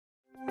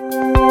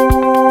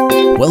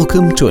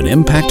Welcome to an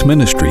Impact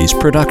Ministries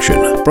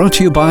production, brought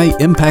to you by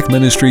Impact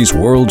Ministries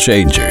World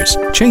Changers,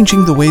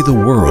 changing the way the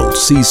world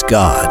sees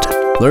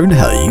God. Learn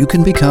how you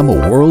can become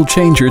a world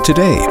changer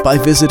today by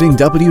visiting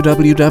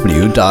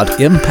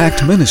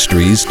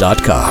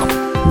www.impactministries.com.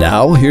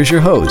 Now, here's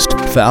your host,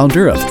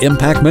 founder of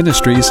Impact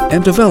Ministries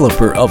and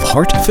developer of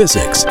Heart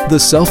Physics, the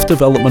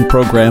self-development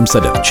programs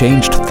that have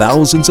changed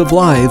thousands of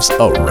lives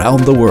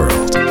around the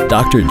world,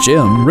 Dr.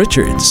 Jim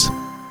Richards.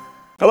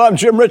 Hello, I'm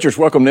Jim Richards.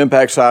 Welcome to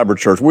Impact Cyber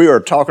Church. We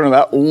are talking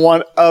about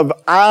one of,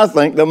 I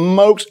think, the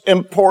most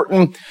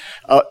important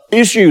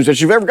issues that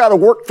you've ever got to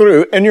work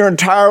through in your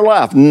entire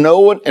life,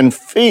 knowing and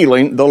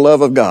feeling the love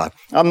of God.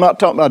 I'm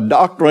not talking about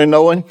doctrinally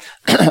knowing.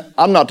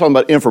 I'm not talking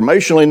about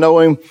informationally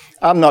knowing.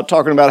 I'm not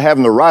talking about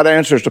having the right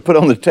answers to put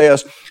on the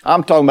test.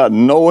 I'm talking about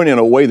knowing in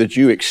a way that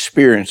you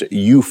experience it.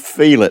 You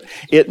feel it.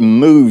 It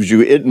moves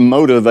you. It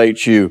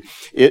motivates you.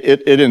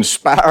 It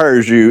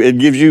inspires you. It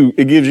gives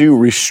you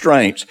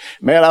restraints.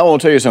 Man, I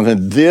want to tell you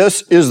something.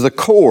 This is the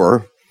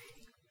core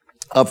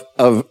of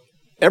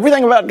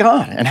everything about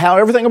God and how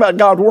everything about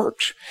God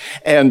works.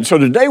 And so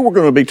today we're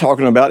going to be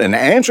talking about and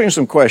answering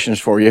some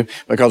questions for you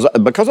because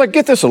I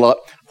get this a lot.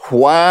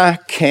 Why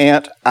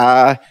can't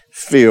I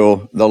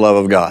feel the love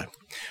of God?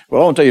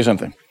 Well, I want to tell you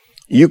something.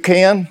 You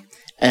can,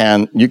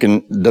 and you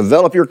can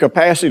develop your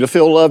capacity to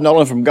feel love not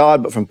only from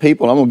God, but from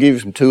people. I'm going to give you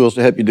some tools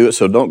to help you do it,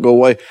 so don't go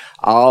away.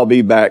 I'll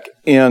be back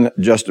in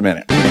just a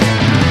minute.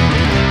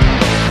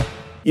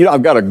 You know,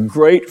 I've got a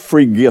great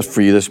free gift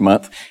for you this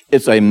month.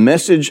 It's a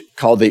message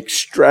called The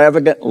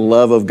Extravagant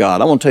Love of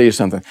God. I want to tell you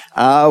something.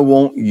 I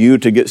want you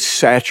to get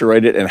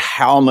saturated in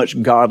how much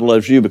God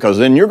loves you, because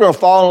then you're going to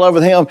fall in love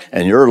with Him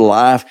and your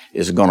life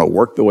is going to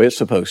work the way it's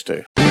supposed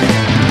to.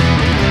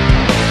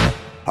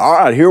 All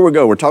right, here we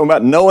go. We're talking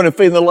about knowing and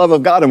feeling the love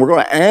of God, and we're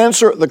going to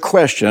answer the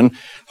question,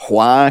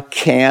 why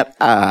can't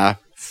I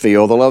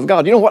feel the love of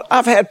God? You know what?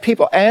 I've had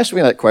people ask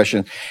me that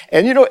question,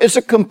 and you know, it's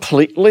a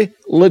completely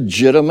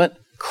legitimate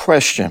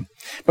question,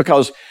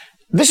 because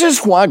this is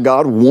why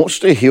God wants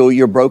to heal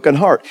your broken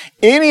heart.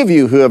 Any of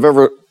you who have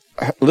ever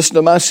listened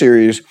to my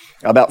series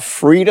about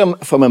freedom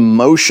from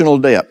emotional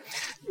debt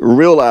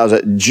realize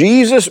that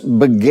Jesus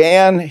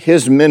began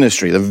His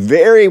ministry. The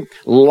very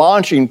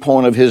launching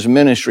point of His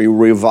ministry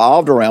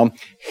revolved around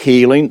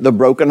healing the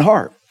broken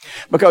heart.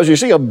 Because you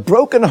see, a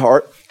broken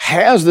heart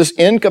has this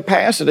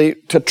incapacity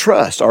to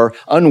trust, or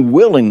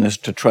unwillingness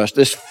to trust,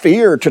 this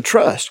fear to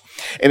trust.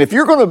 And if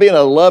you're going to be in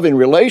a loving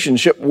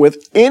relationship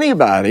with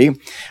anybody,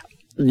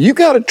 you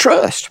got to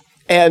trust.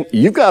 And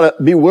you've got to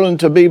be willing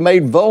to be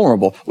made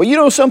vulnerable. Well, you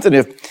know something,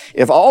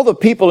 if all the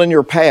people in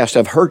your past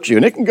have hurt you,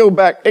 and it can go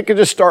back, it can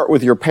just start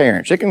with your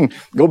parents. It can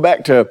go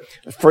back to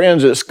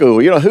friends at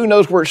school. You know, who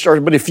knows where it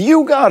started. But if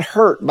you got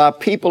hurt by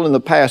people in the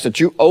past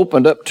that you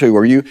opened up to,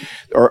 or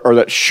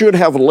that should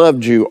have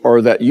loved you,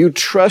 or that you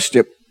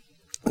trusted,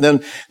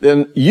 then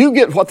you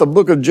get what the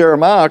book of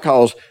Jeremiah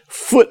calls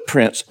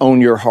footprints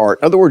on your heart.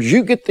 In other words,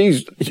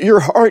 your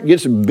heart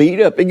gets beat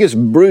up, it gets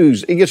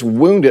bruised, it gets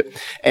wounded,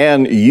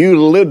 and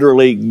you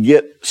literally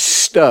get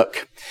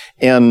stuck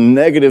in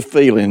negative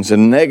feelings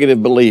and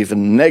negative belief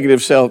and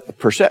negative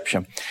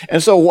self-perception.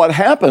 And so what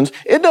happens,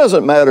 it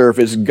doesn't matter if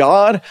it's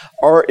God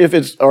or if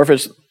it's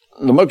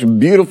the most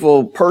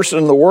beautiful person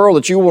in the world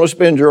that you want to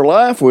spend your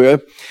life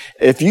with.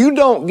 If you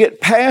don't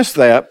get past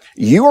that,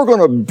 you are going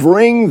to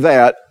bring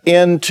that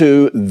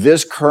into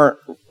this current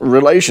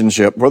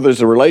relationship, whether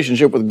it's a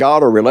relationship with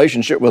God or a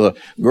relationship with a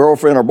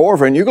girlfriend or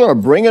boyfriend. You're going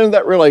to bring it into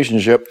that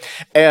relationship,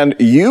 and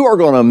you are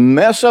going to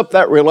mess up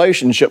that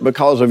relationship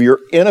because of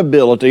your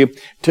inability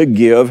to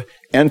give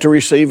and to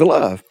receive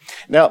love.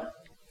 Now,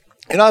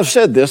 and I've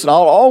said this, and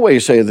I'll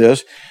always say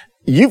this,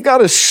 you've got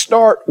to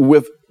start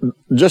with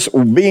just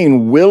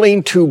being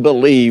willing to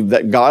believe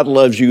that God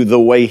loves you the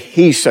way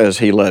He says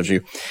He loves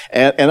you.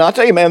 And I'll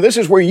tell you, man, this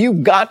is where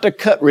you've got to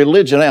cut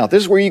religion out.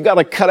 This is where you've got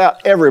to cut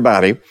out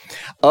everybody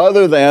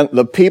other than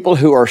the people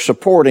who are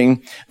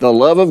supporting the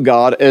love of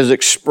God as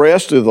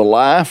expressed through the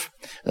life,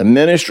 the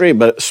ministry,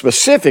 but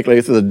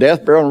specifically through the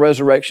death, burial, and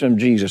resurrection of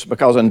Jesus.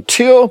 Because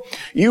until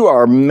you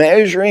are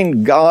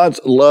measuring God's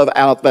love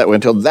out that way,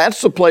 until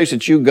that's the place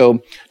that you go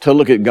to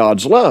look at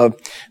God's love,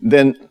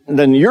 then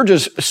you're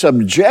just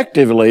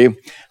subjectively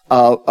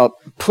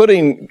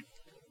putting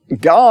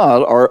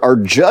God or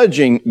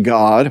judging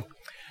God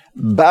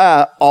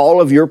by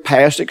all of your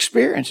past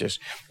experiences.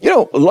 You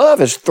know,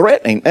 love is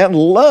threatening, and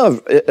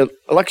love,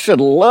 like I said,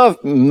 love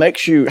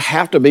makes you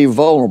have to be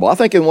vulnerable. I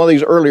think in one of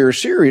these earlier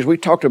series, we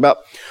talked about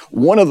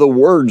one of the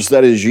words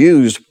that is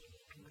used,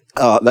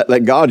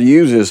 that God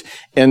uses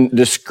in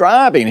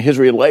describing His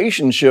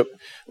relationship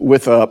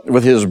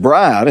with his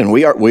bride, and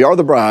we are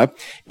the bride,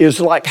 is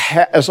like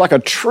a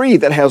tree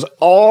that has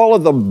all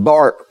of the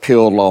bark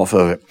peeled off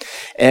of it,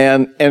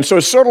 and so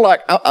it's sort of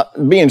like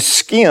being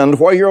skinned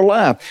while you're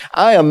alive.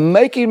 I am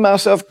making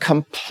myself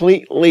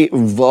completely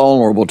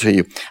vulnerable to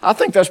you. I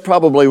think that's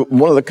probably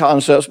one of the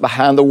concepts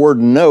behind the word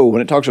know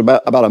when it talks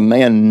about a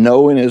man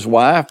knowing his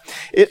wife.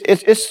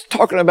 It's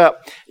talking about,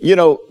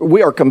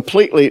 we are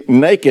completely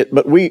naked,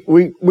 but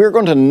we're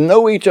going to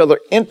know each other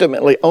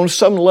intimately on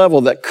some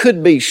level that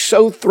could be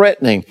so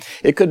threatening.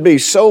 It could be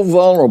so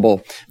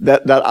vulnerable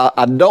that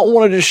I don't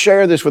want to just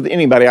share this with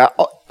anybody.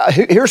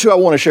 Here's who I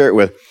want to share it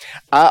with.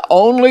 I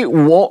only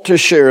want to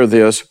share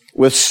this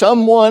with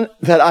someone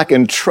that I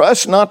can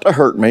trust not to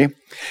hurt me.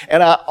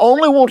 And I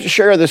only want to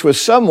share this with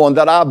someone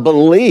that I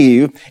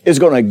believe is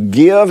going to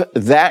give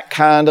that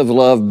kind of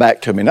love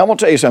back to me. Now, I'm going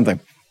to tell you something.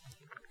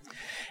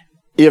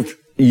 If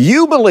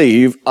you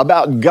believe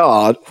about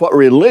God what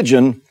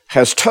religion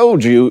has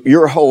told you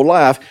your whole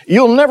life,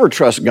 you'll never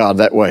trust God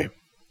that way.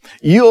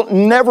 You'll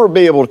never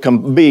be able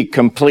to be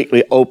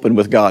completely open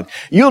with God.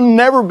 You'll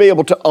never be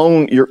able to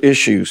own your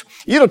issues.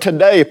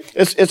 Today,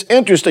 it's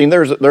interesting.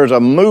 There's a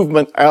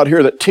movement out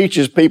here that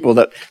teaches people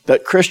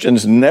that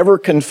Christians never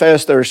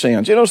confess their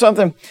sins. You know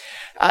something?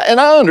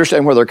 And I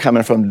understand where they're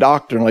coming from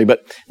doctrinally,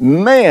 but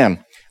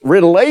man,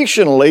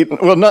 relationally,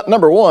 well,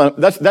 number one,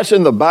 that's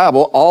in the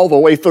Bible, all the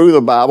way through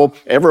the Bible.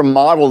 Every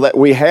model that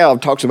we have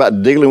talks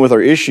about dealing with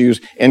our issues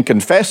and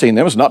confessing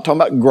them. It's not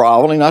talking about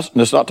groveling. It's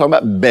not talking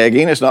about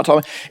begging. It's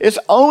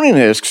owning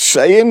it. It's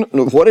saying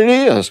what it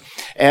is.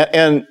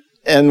 And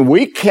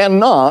we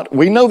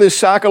know this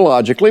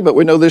psychologically, but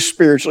we know this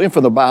spiritually, and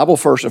from the Bible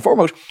first and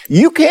foremost,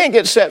 you can't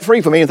get set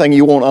free from anything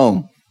you won't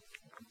own.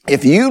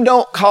 If you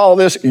don't call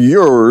this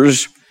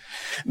yours,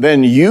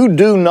 then you're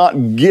not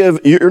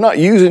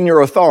using your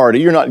authority,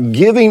 you're not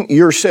giving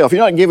yourself, you're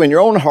not giving your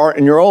own heart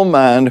and your own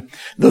mind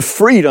the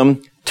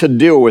freedom to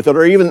deal with it,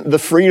 or even the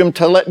freedom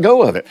to let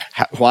go of it.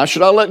 Why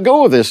should I let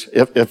go of this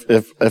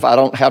if I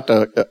don't have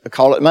to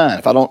call it mine,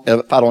 if I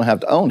don't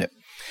have to own it?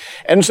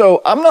 And so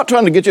I'm not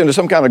trying to get you into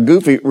some kind of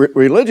goofy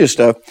religious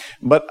stuff,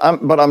 but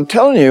I'm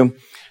telling you,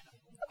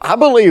 I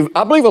believe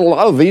a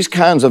lot of these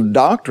kinds of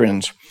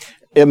doctrines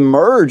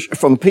emerge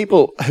from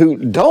people who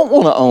don't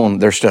want to own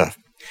their stuff,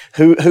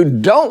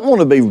 who don't want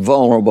to be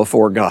vulnerable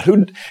before God,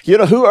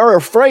 who are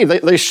afraid.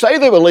 They say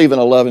they believe in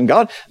a loving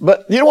God,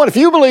 but you know what? If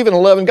you believe in a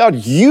loving God,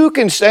 you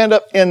can stand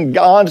up in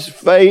God's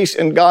face,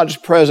 in God's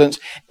presence,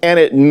 and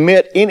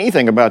admit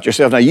anything about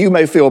yourself. Now, you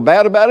may feel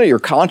bad about it. Your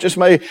conscience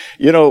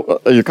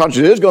your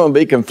conscience is going to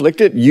be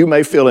conflicted. You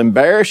may feel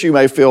embarrassed. You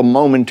may feel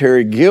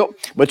momentary guilt,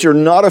 but you're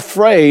not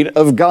afraid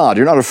of God.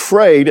 You're not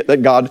afraid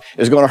that God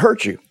is going to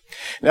hurt you.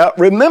 Now,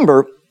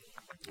 remember,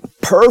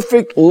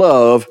 perfect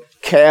love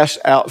casts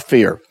out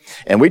fear.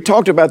 And we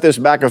talked about this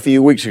back a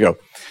few weeks ago.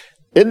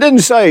 It didn't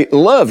say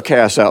love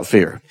casts out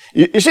fear.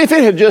 You see, if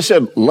it had just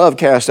said love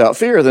casts out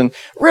fear, then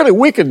really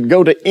we could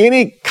go to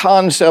any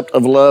concept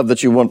of love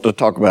that you want to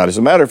talk about. As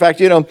a matter of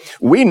fact,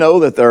 we know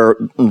that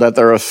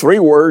there are 3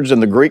 words in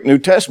the Greek New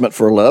Testament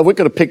for love. We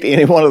could have picked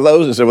any one of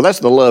those and said, well, that's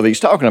the love he's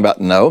talking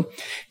about. No,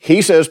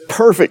 he says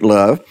perfect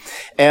love.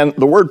 And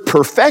the word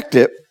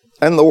perfected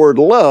and the word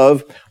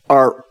love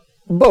are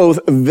both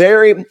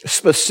very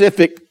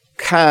specific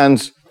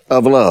kinds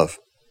of love.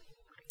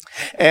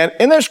 And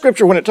in that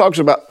scripture, when it talks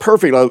about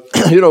perfect love,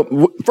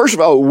 first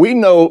of all, we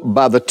know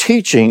by the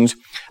teachings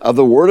of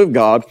the Word of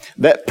God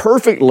that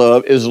perfect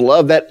love is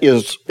love that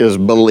is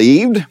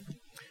believed,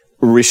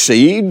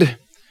 received,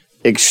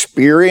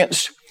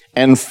 experienced,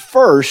 and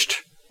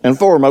first and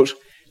foremost,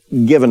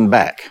 given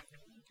back.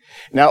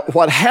 Now,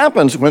 what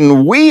happens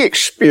when we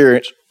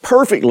experience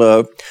perfect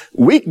love,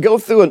 we go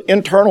through an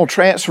internal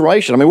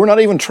transformation. I mean, we're not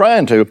even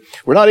trying to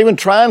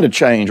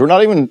change. We're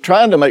not even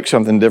trying to make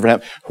something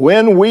different happen.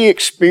 When we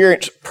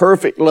experience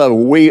perfect love,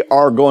 we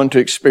are going to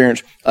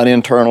experience an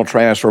internal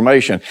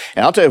transformation.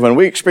 And I'll tell you, when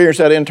we experience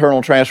that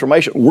internal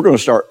transformation, we're going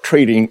to start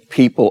treating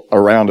people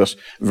around us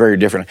very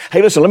differently.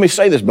 Hey, listen, let me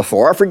say this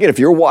before I forget. If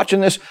you're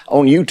watching this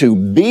on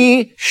YouTube,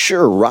 be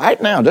sure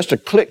right now just to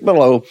click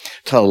below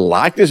to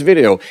like this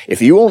video.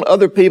 If you want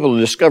other people to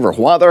discover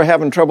why they're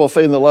having trouble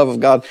feeling the love of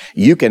God,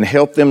 you can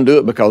help them do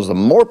it, because the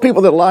more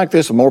people that like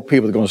this, the more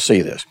people are going to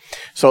see this.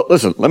 So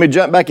listen, let me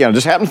jump back in. I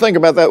just happened to think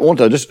about that one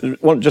time.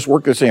 Just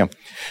work this in.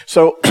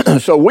 So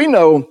we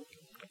know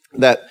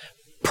that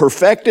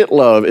perfected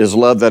love is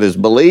love that is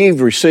believed,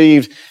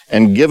 received,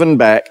 and given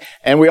back.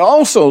 And we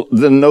also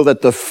then know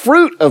that the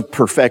fruit of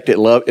perfected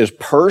love is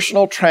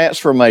personal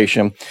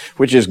transformation,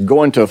 which is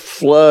going to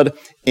flood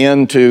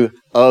into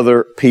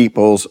other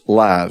people's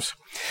lives.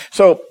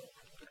 So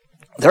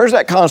there's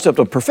that concept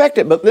of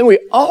perfected, but then we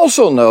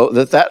also know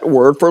that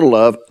word for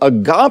love,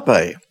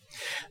 agape,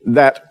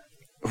 that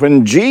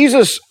when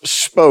Jesus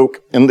spoke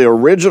in the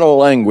original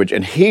language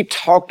and he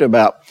talked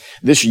about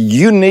this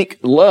unique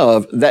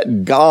love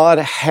that God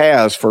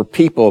has for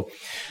people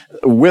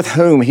with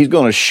whom he's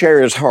going to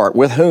share his heart,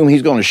 with whom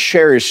he's going to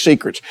share his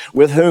secrets,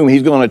 with whom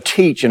he's going to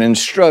teach and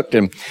instruct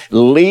and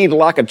lead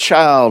like a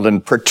child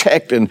and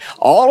protect and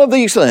all of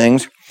these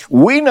things,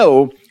 We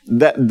know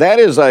that that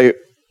is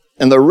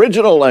in the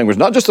original language,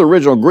 not just the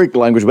original Greek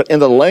language, but in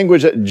the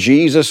language that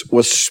Jesus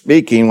was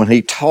speaking when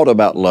he taught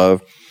about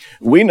love,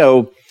 we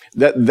know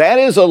that that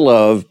is a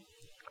love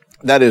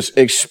that is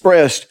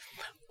expressed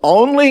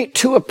only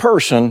to a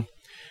person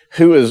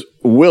who is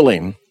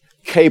willing,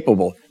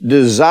 capable,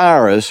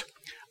 desirous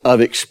of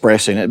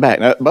expressing it back.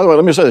 Now, by the way,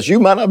 let me say this. You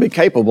might not be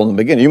capable in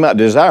the beginning. You might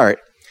desire it.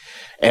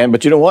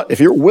 But you know what? If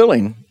you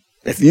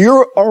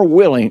are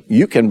willing,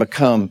 you can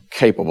become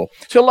capable.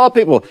 See, a lot of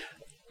people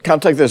kind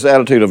of take this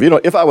attitude of,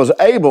 if I was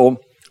able,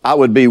 I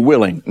would be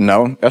willing.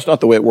 No, that's not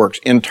the way it works.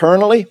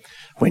 Internally,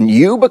 when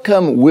you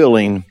become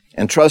willing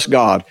and trust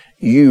God,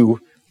 you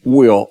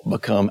will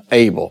become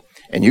able.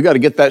 And you got to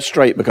get that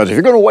straight, because if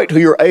you're going to wait till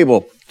you're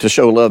able to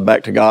show love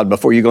back to God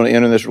before you're going to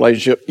enter this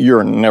relationship,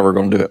 you're never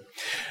going to do it.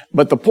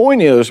 But the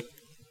point is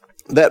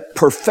that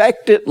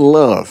perfected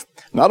love,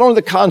 not only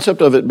the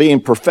concept of it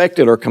being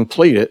perfected or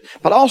completed,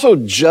 but also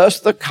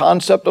just the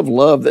concept of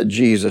love that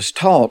Jesus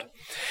taught,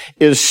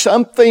 is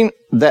something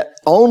that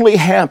only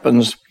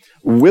happens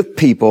with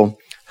people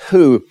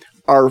who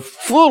are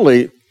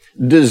fully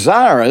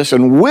desirous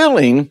and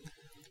willing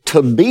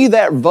to be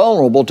that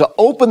vulnerable, to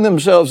open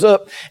themselves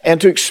up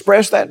and to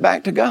express that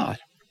back to God.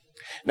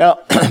 Now,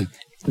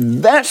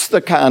 that's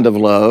the kind of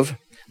love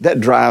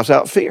that drives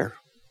out fear.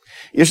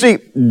 You see,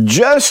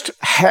 just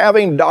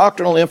having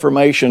doctrinal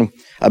information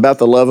about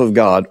the love of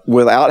God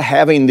without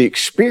having the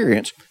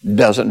experience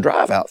doesn't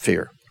drive out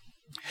fear.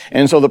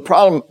 And so the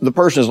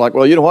person is like,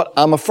 well, you know what?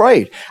 I'm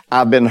afraid.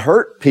 I've been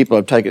hurt. People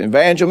have taken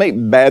advantage of me.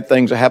 Bad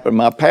things have happened in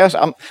my past.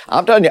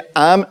 I'm telling you,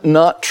 I'm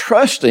not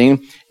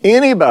trusting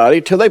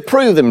anybody till they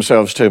prove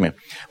themselves to me.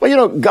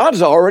 Well,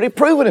 God's already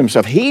proven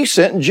himself. He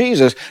sent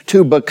Jesus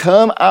to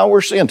become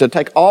our sin, to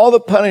take all the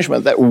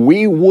punishment that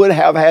we would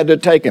have had to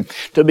take him,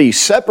 to be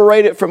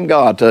separated from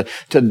God,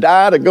 to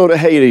die, to go to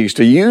Hades,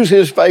 to use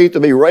his faith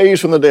to be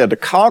raised from the dead, to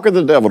conquer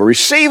the devil, to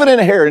receive an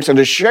inheritance, and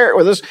to share it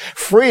with us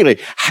freely.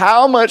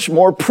 How much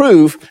more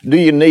proof do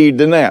you need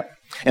than that?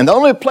 And the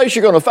only place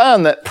you're going to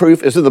find that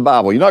proof is in the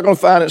Bible. You're not going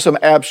to find it in some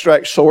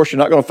abstract source. You're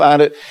not going to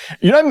find it.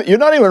 You're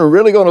not even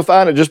really going to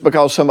find it just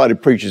because somebody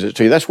preaches it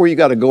to you. That's where you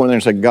got to go in there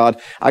and say, God,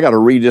 I got to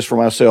read this for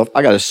myself.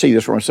 I got to see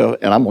this for myself,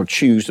 and I'm going to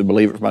choose to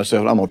believe it for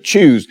myself. And I'm going to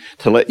choose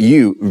to let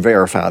you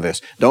verify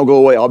this. Don't go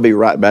away. I'll be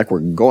right back.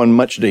 We're going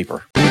much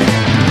deeper.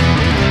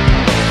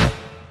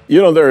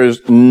 There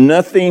is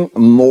nothing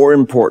more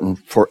important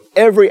for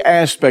every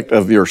aspect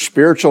of your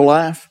spiritual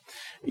life,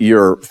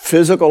 your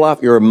physical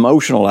life, your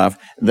emotional life,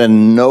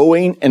 than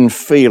knowing and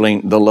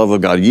feeling the love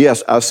of God.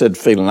 Yes, I said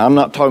feeling. I'm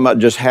not talking about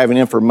just having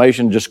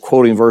information, just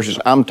quoting verses.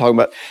 I'm talking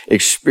about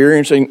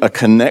experiencing a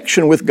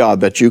connection with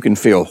God that you can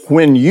feel.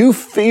 When you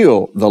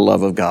feel the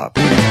love of God.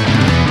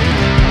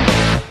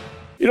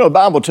 The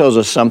Bible tells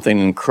us something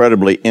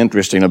incredibly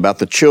interesting about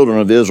the children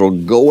of Israel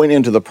going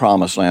into the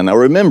promised land. Now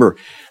remember,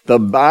 the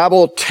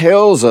Bible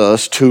tells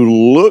us to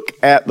look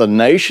at the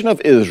nation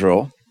of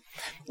Israel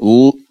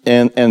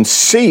and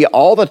see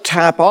all the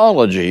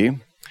typology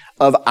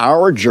of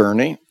our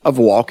journey of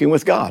walking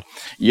with God.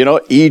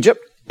 Egypt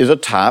is a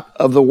type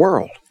of the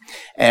world.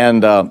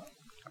 And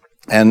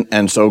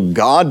so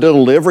God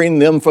delivering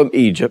them from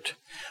Egypt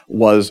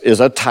is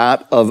a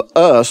type of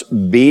us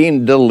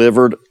being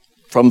delivered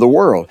from the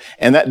world.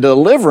 And that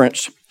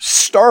deliverance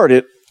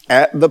started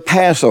at the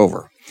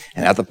Passover.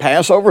 And at the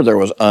Passover, there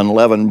was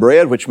unleavened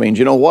bread, which means,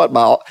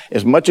 by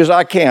as much as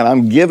I can,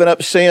 I'm giving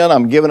up sin,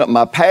 I'm giving up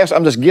my past,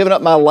 I'm just giving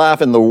up my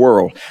life in the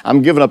world.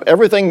 I'm giving up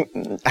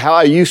everything how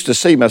I used to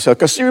see myself.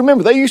 Because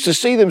remember, they used to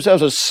see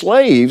themselves as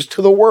slaves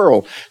to the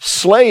world,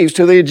 slaves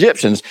to the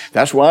Egyptians.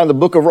 That's why in the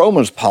book of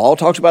Romans, Paul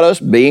talks about us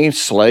being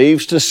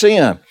slaves to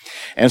sin.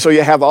 And so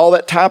you have all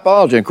that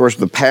typology. Of course,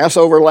 the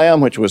Passover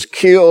lamb, which was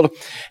killed,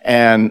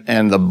 and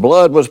the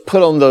blood was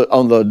put on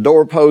the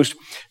doorpost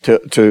to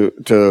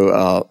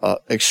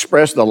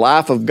express the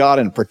life of God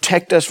and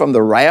protect us from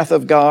the wrath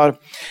of God.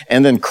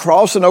 And then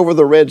crossing over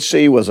the Red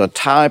Sea was a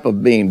type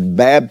of being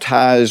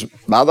baptized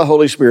by the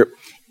Holy Spirit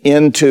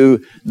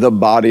into the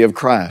body of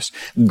Christ.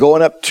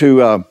 Going up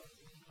to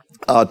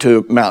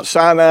Mount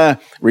Sinai,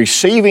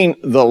 receiving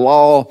the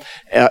law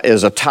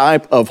is a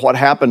type of what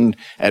happened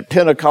at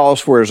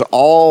Pentecost, where it's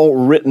all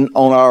written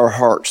on our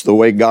hearts the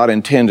way God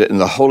intended,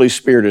 and the Holy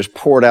Spirit is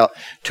poured out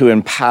to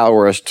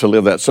empower us to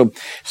live that. So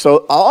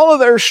all of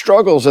their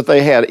struggles that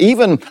they had,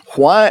 even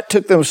why it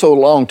took them so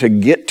long to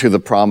get to the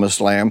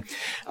Promised Land,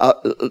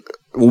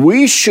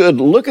 we should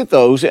look at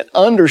those and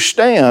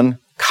understand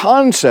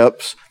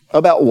concepts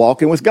about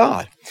walking with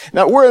God.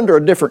 Now, we're under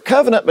a different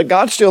covenant, but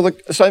God's still the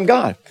same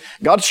God.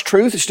 God's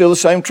truth is still the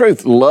same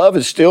truth. Love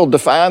is still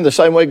defined the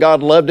same way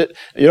God loved it,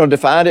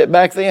 defined it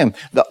back then.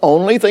 The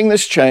only thing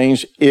that's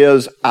changed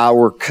is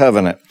our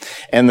covenant.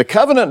 And the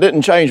covenant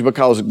didn't change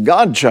because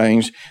God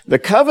changed. The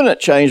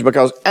covenant changed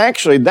because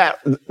actually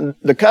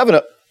the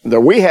covenant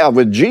that we have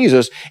with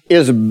Jesus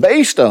is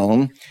based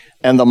on,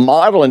 and the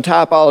model and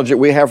typology that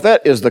we have for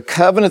that is the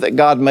covenant that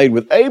God made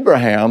with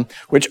Abraham,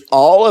 which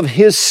all of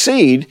his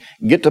seed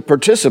get to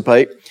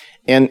participate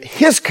in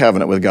His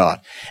covenant with God.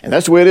 And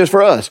that's the way it is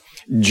for us.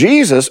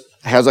 Jesus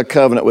has a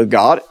covenant with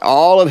God.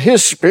 All of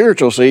His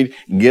spiritual seed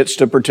gets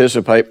to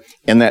participate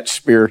in that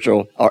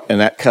spiritual, or in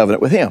that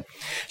covenant with Him.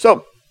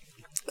 So,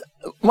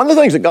 one of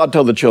the things that God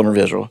told the children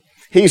of Israel,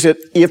 He said,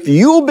 if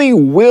you'll be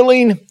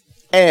willing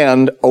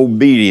and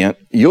obedient,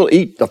 you'll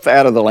eat the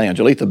fat of the land.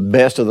 You'll eat the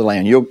best of the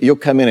land. You'll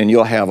come in and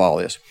you'll have all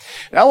this.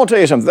 Now, I want to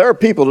tell you something. There are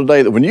people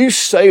today that when you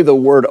say the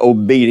word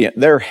obedient,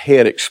 their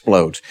head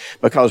explodes,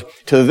 because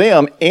to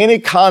them, any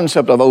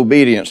concept of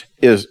obedience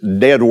is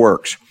dead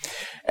works.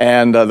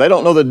 And they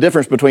don't know the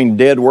difference between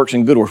dead works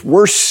and good works.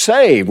 We're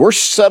saved. We're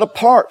set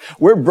apart.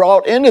 We're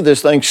brought into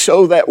this thing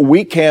so that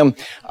we can,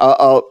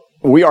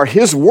 we are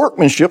His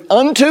workmanship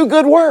unto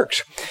good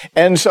works.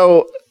 And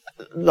so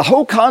the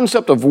whole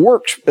concept of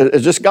works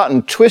has just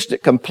gotten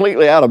twisted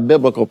completely out of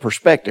biblical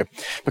perspective.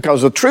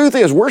 Because the truth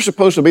is, we're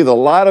supposed to be the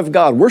light of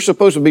God. We're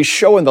supposed to be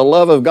showing the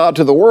love of God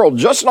to the world.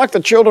 Just like the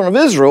children of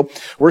Israel,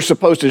 we're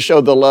supposed to show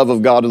the love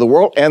of God to the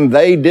world, and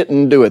they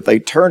didn't do it. They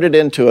turned it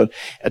into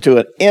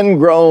an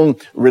ingrown,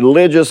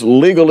 religious,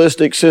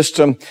 legalistic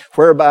system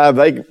whereby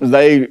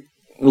they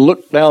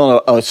look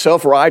down a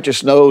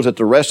self-righteous nose at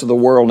the rest of the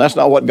world, and that's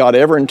not what God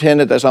ever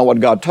intended. That's not what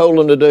God told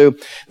them to do.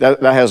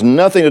 That has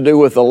nothing to do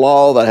with the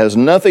law. That has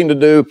nothing to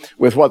do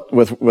with what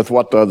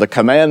the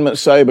commandments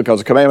say,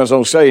 because the commandments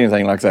don't say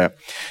anything like that.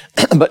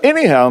 But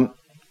anyhow,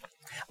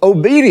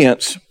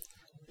 obedience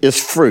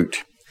is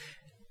fruit.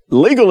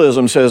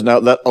 Legalism says now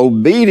that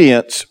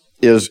obedience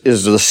is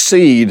the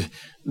seed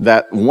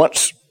that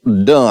once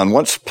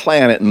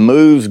planted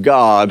moves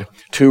God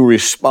to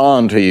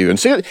respond to you. And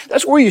see,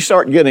 that's where you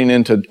start getting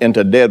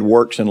into dead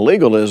works and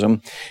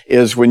legalism,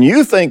 is when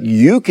you think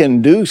you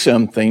can do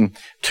something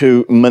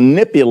to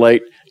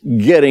manipulate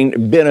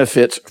getting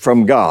benefits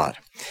from God.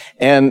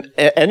 And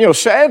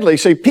sadly,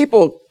 see,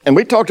 people, and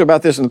we talked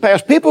about this in the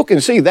past, people can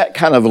see that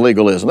kind of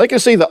legalism. They can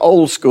see the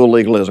old school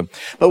legalism.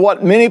 But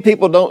what many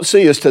people don't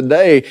see is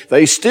today,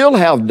 they still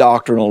have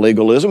doctrinal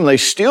legalism, and they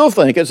still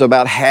think it's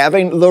about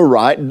having the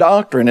right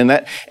doctrine. And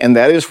that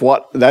is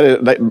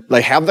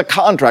they have the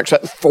contracts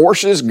that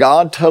forces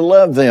God to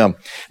love them.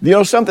 You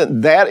know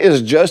something? That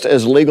is just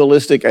as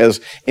legalistic as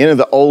any of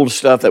the old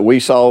stuff that we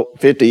saw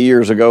 50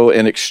 years ago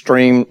in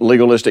extreme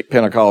legalistic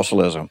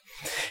Pentecostalism.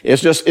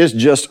 It's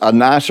just a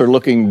nicer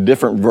looking,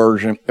 different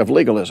version of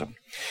legalism.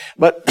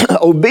 But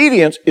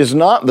obedience is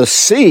not the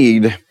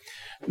seed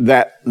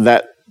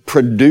that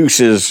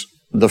produces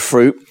the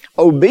fruit.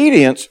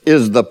 Obedience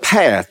is the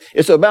path.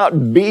 It's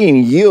about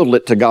being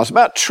yielded to God. It's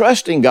about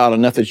trusting God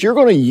enough that you're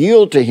going to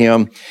yield to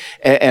Him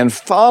and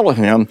follow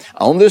Him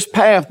on this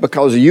path,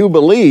 because you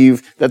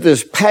believe that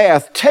this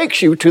path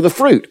takes you to the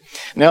fruit.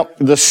 Now,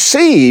 the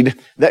seed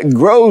that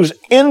grows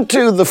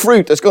into the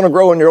fruit that's going to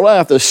grow in your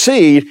life, the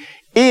seed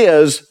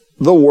is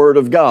the Word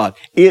of God.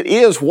 It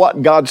is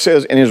what God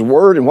says in His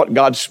Word and what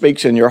God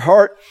speaks in your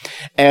heart.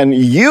 And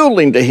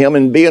yielding to Him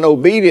and being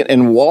obedient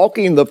and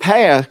walking the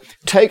path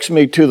takes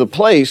me to the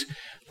place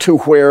to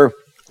where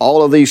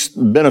all of these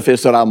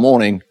benefits that I'm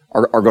wanting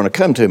are going to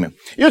come to me.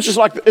 You know, it's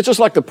just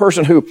like the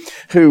person who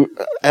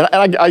and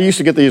I used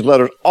to get these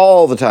letters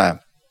all the time.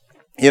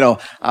 You know,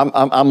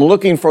 I'm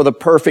looking for the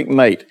perfect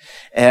mate.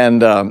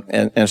 And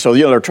so,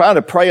 you know, they're trying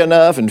to pray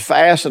enough and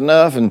fast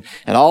enough and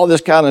all this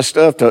kind of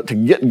stuff to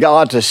get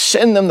God to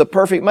send them the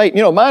perfect mate.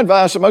 You know, my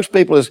advice to most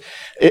people is,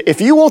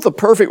 if you want the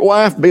perfect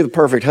wife, be the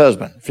perfect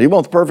husband. If you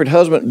want the perfect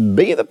husband,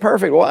 be the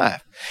perfect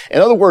wife. In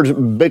other words,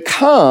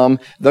 become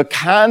the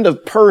kind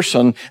of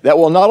person that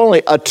will not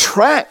only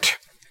attract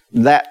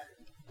that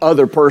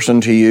other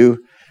person to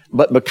you,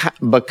 but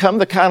become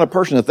the kind of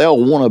person that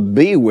they'll want to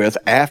be with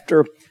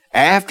after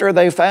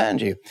they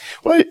find you.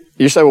 Well,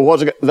 you say, well,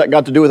 what's that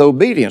got to do with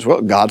obedience?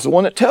 Well, God's the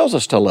one that tells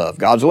us to love.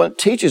 God's the one that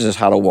teaches us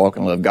how to walk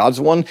and love. God's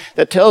the one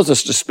that tells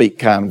us to speak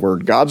kind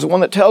words. God's the one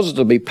that tells us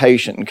to be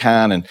patient and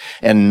kind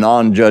and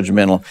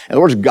non-judgmental. In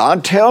other words,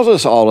 God tells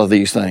us all of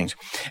these things.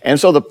 And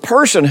so the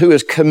person who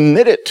is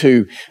committed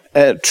to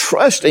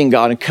trusting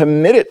God and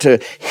committed to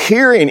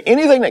hearing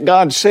anything that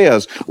God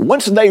says,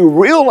 once they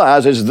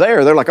realize it's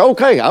there, they're like,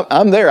 okay,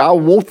 I'm there. I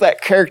want that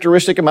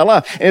characteristic in my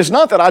life. And it's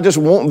not that I just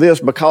want this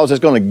because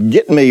it's going to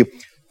get me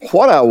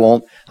what I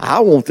want. I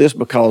want this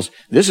because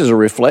this is a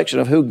reflection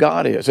of who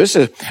God is.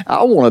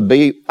 I want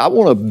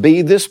to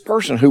be this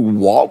person who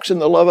walks in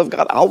the love of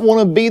God. I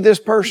want to be this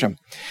person.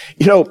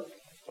 You know,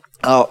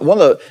 one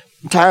of the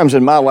times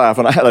in my life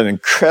when I had an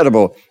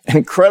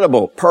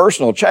incredible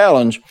personal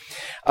challenge,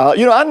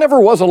 you know, I never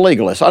was a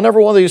legalist. I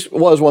never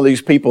was one of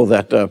these people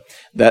that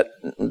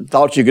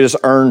thought you could just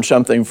earn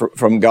something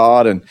from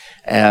God.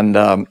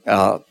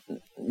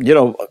 You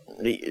know,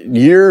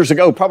 years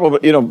ago,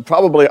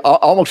 probably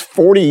almost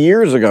 40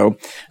 years ago,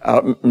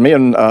 me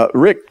and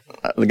Rick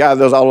the guy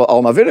that does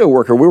all my video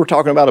work, we were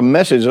talking about a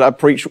message that I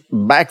preached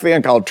back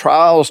then called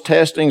Trials,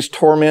 Testings,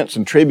 Torments,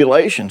 and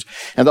Tribulations.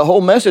 And the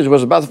whole message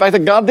was about the fact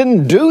that God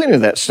didn't do any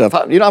of that stuff.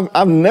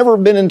 I've never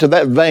been into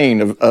that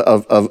vein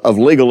of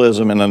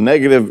legalism and a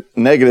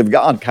negative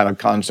God kind of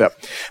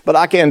concept. But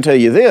I can tell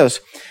you this,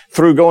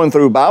 through going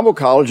through Bible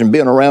college and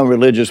being around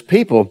religious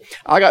people,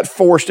 I got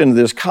forced into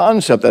this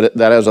concept that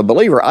as a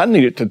believer, I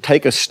needed to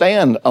take a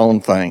stand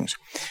on things.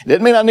 It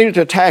didn't mean I needed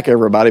to attack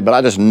everybody, but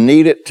I just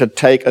needed to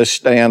take a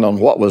stand on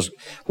what was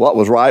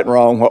right and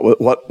wrong,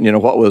 what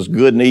was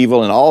good and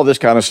evil, and all this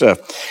kind of stuff.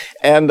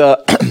 And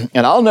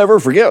I'll never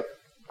forget.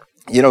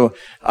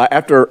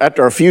 After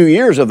a few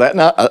years of that,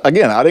 now,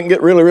 again, I didn't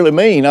get really, really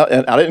mean.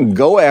 I didn't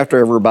go after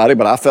everybody,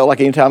 but I felt like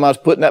anytime I was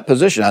put in that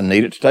position, I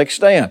needed to take a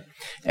stand.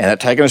 And that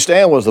taking a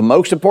stand was the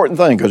most important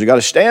thing, because you got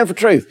to stand for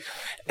truth.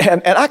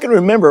 And I can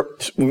remember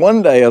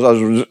one day as I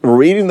was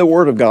reading the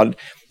Word of God,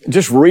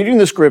 just reading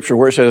the Scripture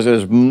where it says,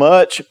 as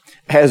much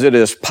as it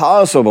is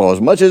possible, as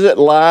much as it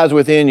lies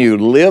within you,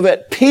 live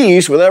at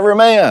peace with every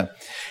man.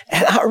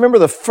 And I remember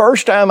the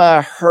first time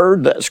I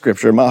heard that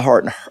Scripture in my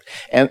heart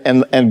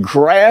and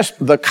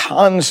grasped the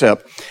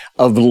concept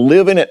of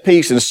living at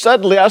peace. And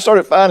suddenly I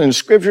started finding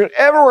Scripture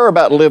everywhere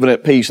about living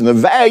at peace and the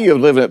value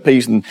of living at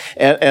peace and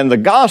the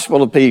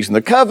gospel of peace and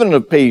the covenant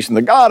of peace and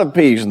the God of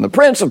peace and the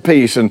Prince of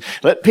Peace and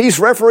let peace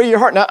referee your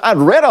heart. Now, I'd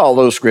read all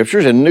those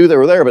Scriptures and knew they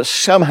were there, but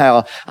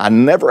somehow I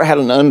never had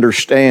an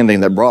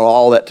understanding that brought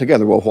all that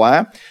together. Well,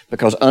 why?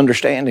 Because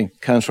understanding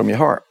comes from your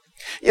heart.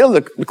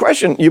 The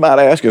question you might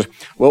ask is,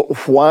 well,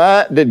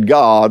 why did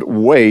God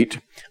wait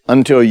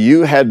until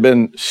you had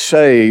been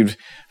saved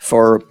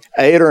for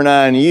 8 or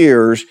 9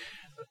 years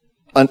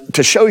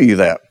to show you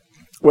that?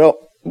 Well,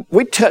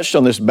 we touched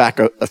on this back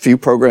a few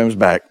programs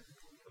back.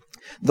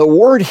 The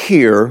word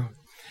hear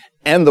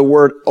and the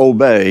word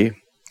obey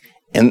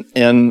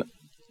in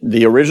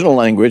the original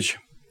language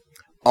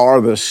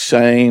are the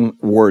same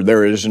word.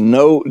 There is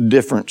no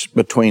difference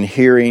between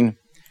hearing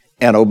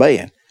and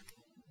obeying.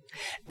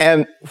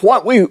 And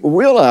what we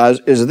realize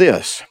is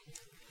this,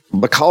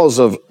 because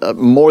of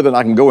more than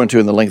I can go into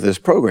in the length of this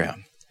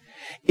program.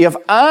 If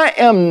I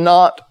am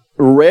not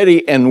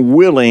ready and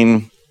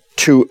willing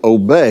to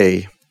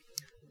obey,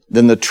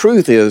 then the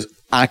truth is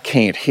I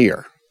can't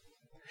hear.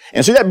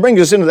 And see, that brings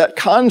us into that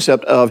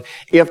concept of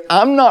if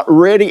I'm not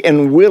ready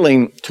and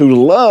willing to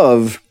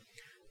love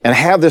and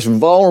have this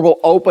vulnerable,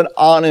 open,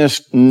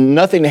 honest,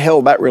 nothing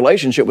held back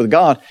relationship with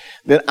God,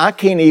 then I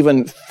can't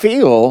even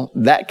feel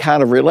that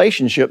kind of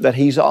relationship that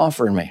He's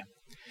offering me.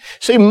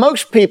 See,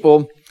 most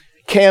people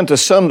can, to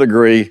some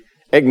degree,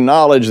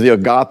 acknowledge the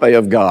agape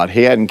of God.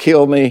 He hadn't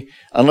killed me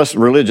unless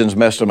religion's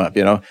messed him up,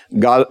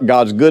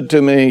 God's good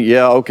to me.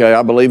 Yeah, okay,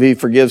 I believe He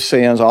forgives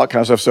sins, all that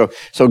kind of stuff.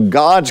 So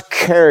God's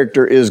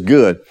character is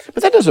good.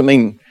 But that doesn't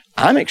mean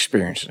I'm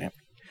experiencing it.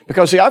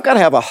 Because, see, I've got to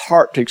have a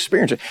heart to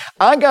experience it.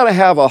 I've got to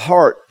have a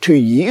heart to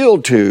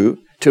yield to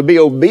be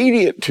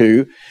obedient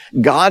to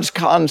God's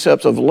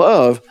concepts of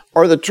love,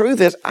 or the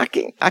truth is I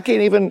can't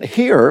even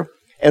hear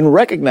and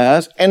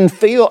recognize and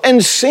feel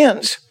and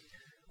sense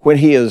when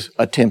He is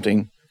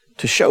attempting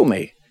to show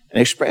me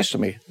and express to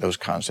me those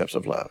concepts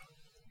of love.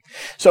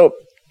 So,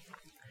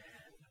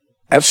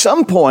 at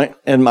some point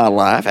in my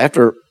life,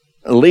 after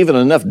leaving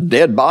enough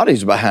dead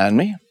bodies behind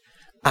me,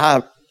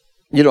 I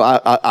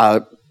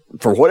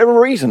for whatever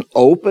reason,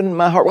 opened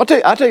my heart. Well,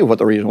 I'll tell you what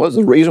the reason was.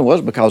 The reason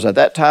was because at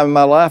that time in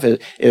my life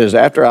is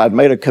after I'd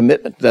made a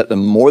commitment that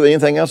more than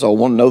anything else, I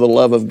want to know the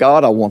love of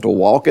God. I want to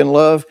walk in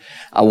love.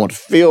 I want to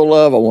feel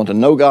love. I want to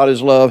know God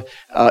is love.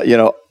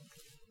 And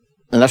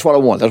that's what I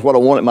want. That's what I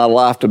wanted my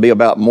life to be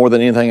about more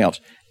than anything else.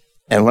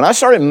 And when I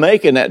started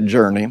making that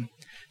journey,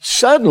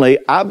 suddenly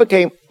I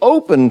became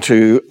open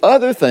to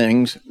other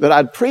things that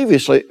I'd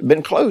previously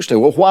been closed to.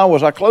 Well, why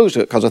was I closed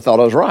to it? Because I thought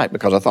I was right,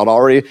 because I thought I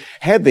already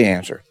had the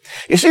answer.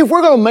 You see, if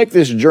we're going to make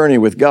this journey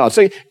with God,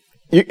 see,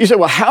 you say,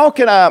 well, how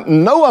can I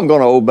know I'm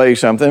going to obey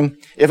something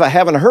if I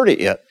haven't heard it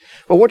yet?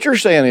 Well, what you're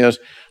saying is,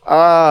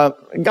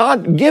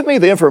 God, give me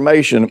the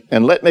information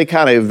and let me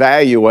kind of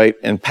evaluate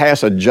and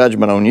pass a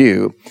judgment on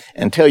you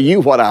and tell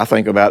you what I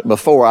think about it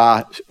before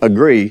I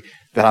agree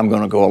that I'm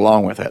going to go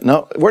along with it.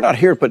 No, we're not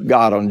here to put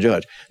God on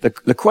judge.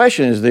 The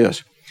question is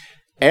this: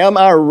 am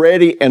I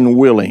ready and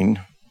willing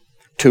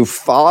to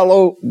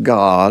follow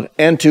God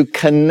and to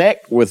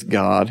connect with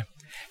God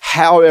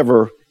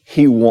however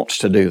He wants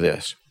to do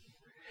this?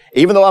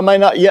 Even though I may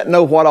not yet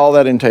know what all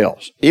that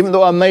entails, even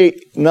though I may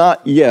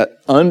not yet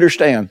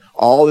understand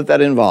all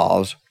that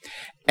involves,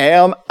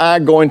 am I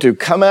going to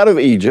come out of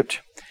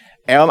Egypt?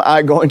 Am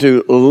I going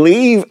to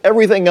leave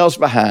everything else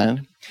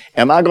behind?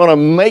 Am I going to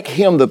make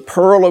Him the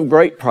pearl of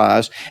great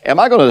price? Am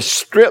I going to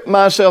strip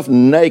myself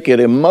naked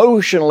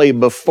emotionally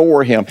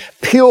before Him,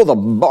 peel the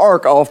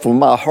bark off of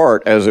my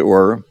heart, as it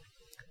were,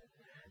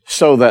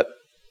 so that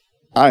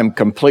I am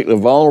completely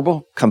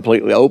vulnerable,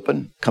 completely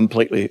open,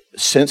 completely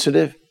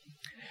sensitive,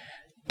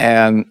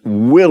 and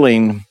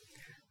willing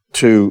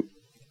to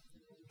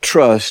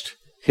trust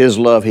His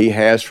love He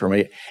has for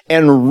me,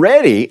 and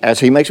ready,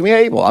 as He makes me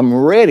able, I'm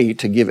ready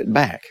to give it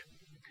back.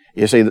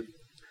 You see,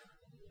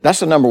 That's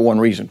the number one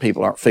reason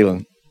people aren't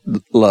feeling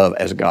love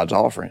as God's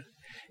offering,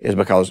 is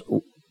because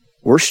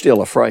we're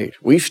still afraid.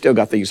 We've still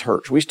got these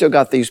hurts. We still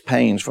got these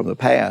pains from the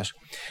past.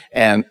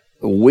 And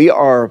we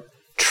are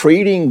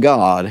treating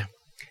God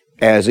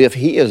as if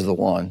He is the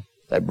one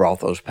that brought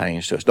those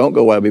pains to us. Don't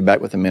go away. I'll be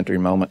back with a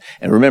mentoring moment.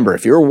 And remember,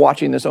 if you're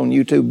watching this on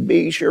YouTube,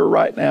 be sure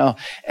right now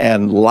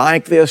and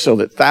like this so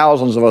that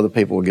thousands of other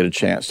people will get a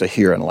chance to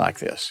hear and like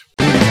this.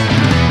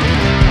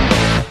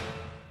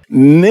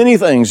 Many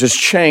things just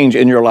change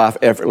in your life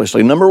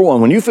effortlessly. Number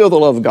one, when you feel the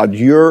love of God,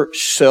 your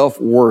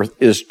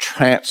self-worth is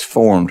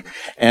transformed.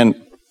 And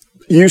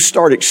you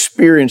start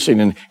experiencing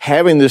and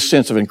having this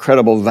sense of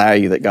incredible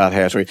value that God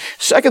has for you.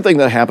 Second thing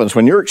that happens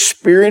when you're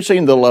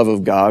experiencing the love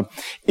of God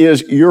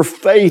is your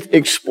faith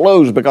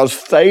explodes, because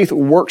faith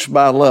works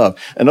by love.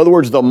 In other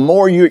words, the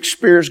more you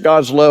experience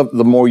God's love,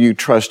 the more you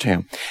trust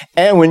Him.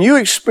 And when you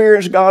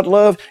experience God's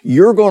love,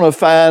 you're going to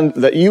find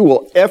that you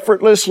will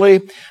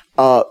effortlessly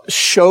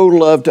show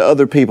love to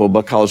other people,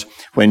 because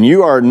when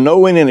you are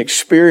knowing and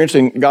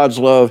experiencing God's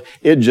love,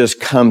 it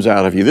just comes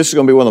out of you. This is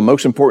going to be one of the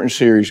most important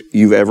series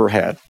you've ever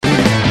had.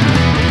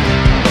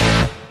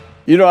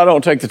 You know, I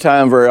don't take the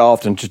time very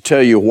often to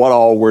tell you what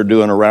all we're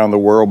doing around the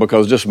world,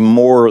 because just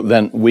more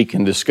than we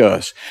can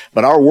discuss.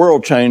 But our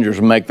world changers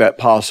make that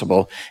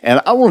possible. And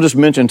I want to just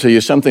mention to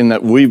you something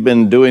that we've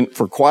been doing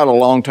for quite a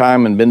long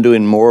time and been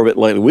doing more of it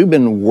lately. We've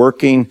been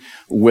working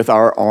with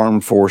our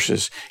armed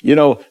forces. You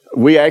know,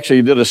 we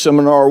actually did a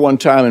seminar one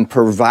time and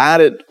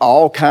provided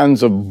all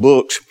kinds of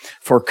books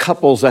for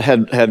couples that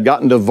had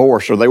gotten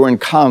divorced or they were in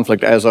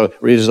conflict as a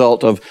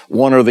result of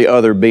one or the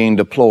other being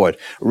deployed.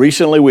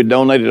 Recently, we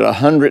donated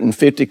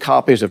 150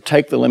 copies of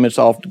Take the Limits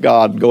Off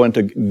God, go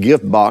into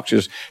gift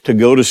boxes to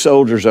go to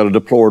soldiers that are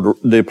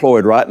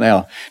deployed right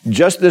now.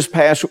 Just this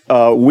past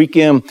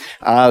weekend,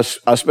 I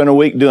spent a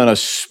week doing a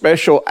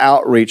special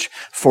outreach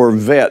for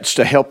vets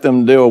to help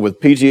them deal with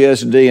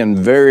PTSD and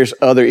various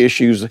other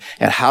issues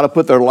and how to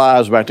put their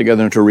lives back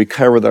together and to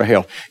recover their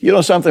health. You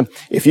know something?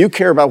 If you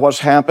care about what's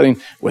happening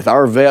with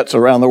our vets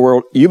around the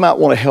world, you might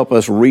want to help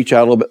us reach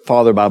out a little bit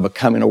farther by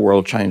becoming a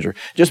world changer.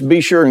 Just be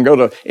sure and go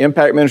to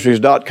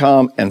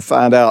impactministries.com and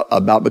find out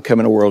about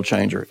becoming a world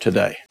changer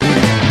today.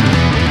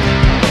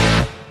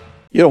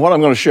 You know, what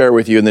I'm going to share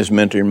with you in this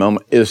mentoring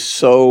moment is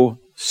so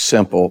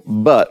simple,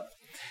 but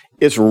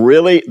it's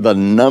really the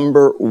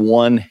number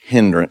one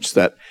hindrance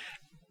that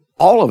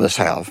all of us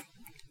have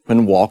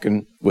when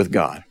walking with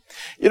God.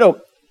 You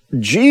know,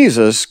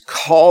 Jesus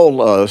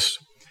called us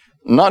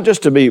not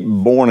just to be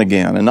born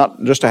again and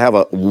not just to have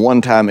a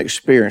one-time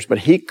experience, but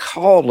He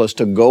called us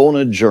to go on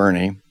a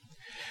journey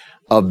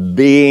of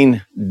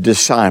being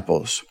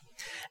disciples.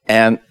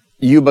 And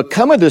you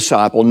become a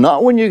disciple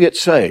not when you get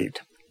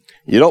saved.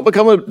 You don't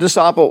become a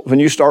disciple when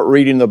you start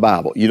reading the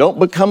Bible. You don't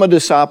become a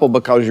disciple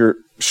because you're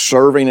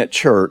serving at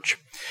church.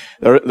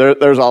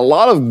 There's a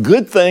lot of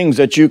good things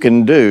that you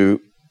can do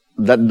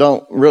that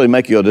don't really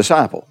make you a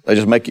disciple. They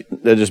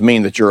just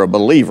mean that you're a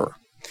believer.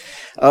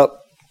 A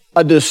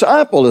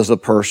disciple is a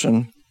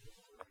person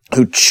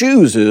who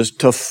chooses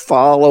to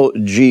follow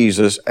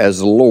Jesus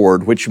as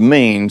Lord, which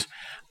means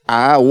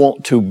I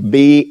want to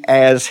be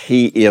as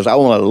He is. I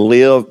want to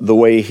live the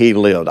way He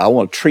lived. I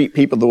want to treat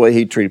people the way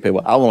He treated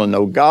people. I want to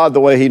know God the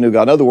way He knew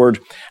God. In other words,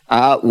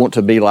 I want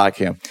to be like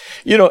Him.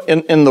 You know,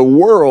 in the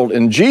world,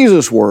 in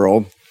Jesus'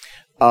 world,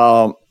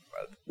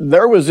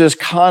 there was this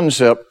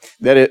concept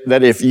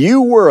that if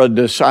you were a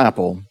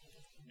disciple,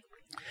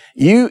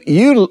 you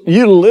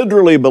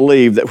literally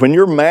believed that when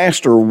your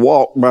master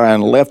walked by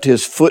and left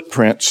his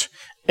footprints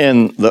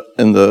in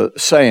the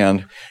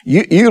sand,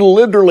 you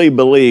literally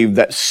believed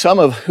that some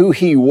of who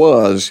he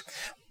was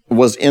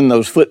in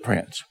those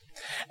footprints.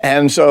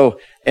 And so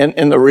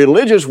in the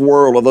religious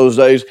world of those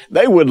days,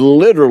 they would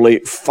literally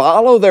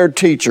follow their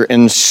teacher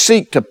and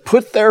seek to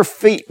put their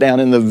feet down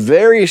in the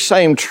very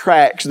same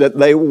tracks that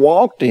they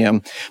walked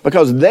in,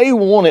 because they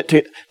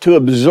wanted to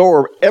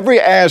absorb every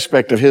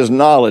aspect of his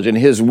knowledge and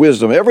his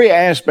wisdom, every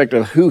aspect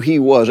of who he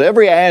was,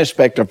 every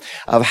aspect of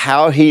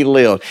how he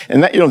lived.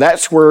 And that,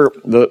 that's where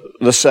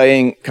the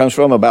saying comes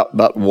from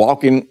about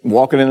walking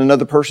in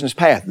another person's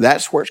path.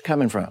 That's where it's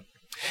coming from.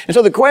 And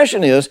so the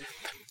question is,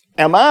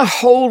 am I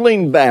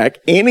holding back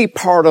any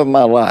part of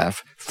my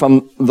life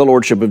from the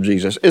Lordship of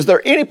Jesus? Is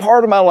there any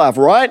part of my life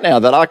right now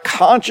that I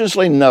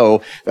consciously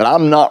know that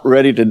I'm not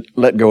ready to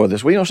let go of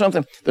this? Well, you know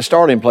something? The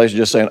starting place is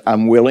just saying,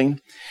 I'm willing.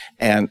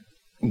 And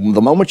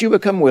the moment you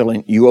become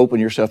willing, you open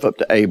yourself up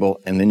to able,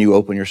 and then you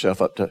open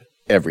yourself up to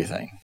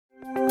everything.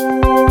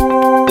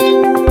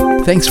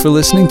 Thanks for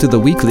listening to the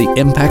weekly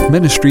Impact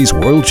Ministries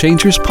World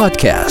Changers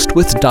podcast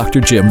with Dr.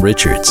 Jim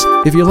Richards.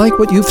 If you like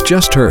what you've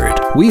just heard,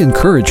 we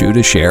encourage you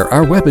to share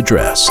our web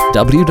address,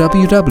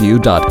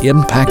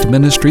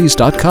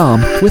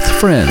 www.impactministries.com, with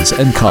friends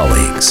and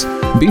colleagues.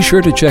 Be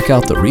sure to check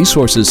out the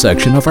resources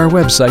section of our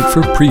website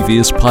for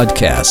previous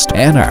podcasts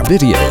and our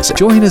videos.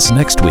 Join us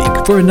next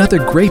week for another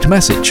great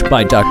message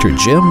by Dr.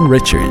 Jim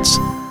Richards.